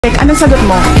Anong sagot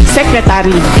mo?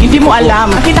 Secretary. Hindi mo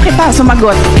alam. Nakita kita,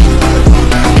 sumagot.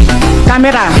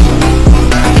 Camera.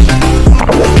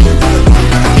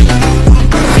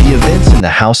 The events in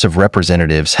the House of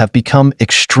Representatives have become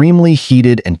extremely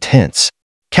heated and tense.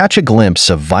 Catch a glimpse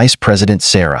of Vice President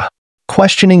Sara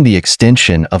questioning the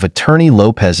extension of Attorney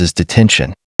Lopez's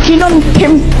detention.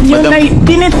 Kinontempt nyo na,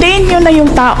 dinetain nyo na yung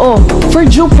tao for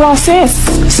due process.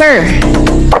 Sir,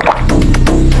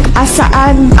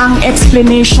 asaan ang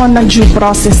explanation ng due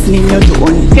process ninyo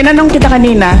doon? Tinanong kita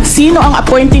kanina, sino ang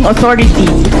appointing authority?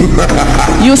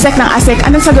 USEC ng ASEC.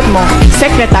 Anong sagot mo?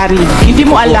 Secretary. Hindi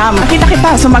mo alam. Nakita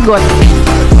kita, sumagot.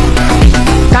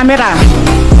 Camera.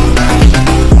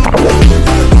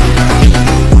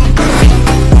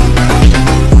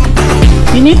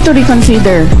 You need to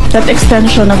reconsider that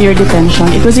extension of your detention.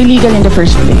 It was illegal in the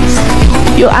first place.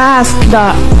 You asked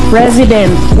the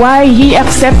president why he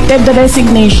accepted the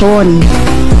resignation.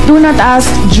 Do not ask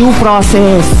due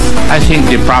process. I think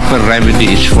the proper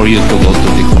remedy is for you to go to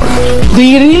the court. Do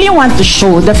you really want to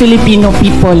show the Filipino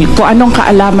people kung anong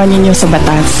kaalaman ninyo sa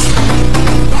batas?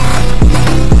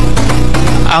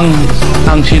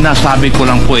 Ang sinasabi ko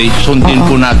lang po ay sundin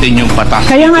po natin yung batas.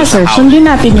 Kaya nga sir, sundin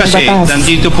natin yung batas. Kasi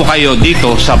nandito po kayo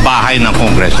dito sa bahay ng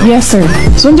Kongreso. Yes sir,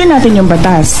 sundin natin yung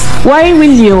batas. Why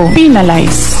will you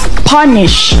penalize,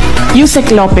 punish Yusek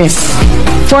Lopez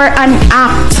for an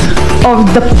act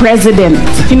of the President?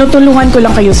 Tinutulungan ko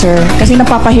lang kayo sir, kasi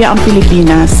napapahiya ang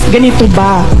Pilipinas. Ganito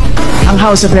ba ang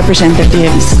House of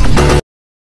Representatives?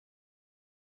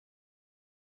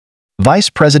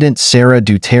 Vice President Sara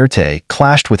Duterte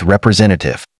clashed with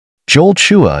Representative Joel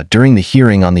Chua during the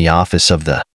hearing on the office of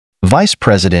the Vice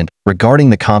President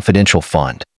regarding the confidential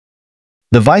fund.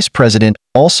 The Vice President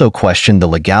also questioned the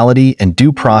legality and due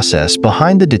process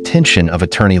behind the detention of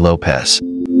Attorney Lopez.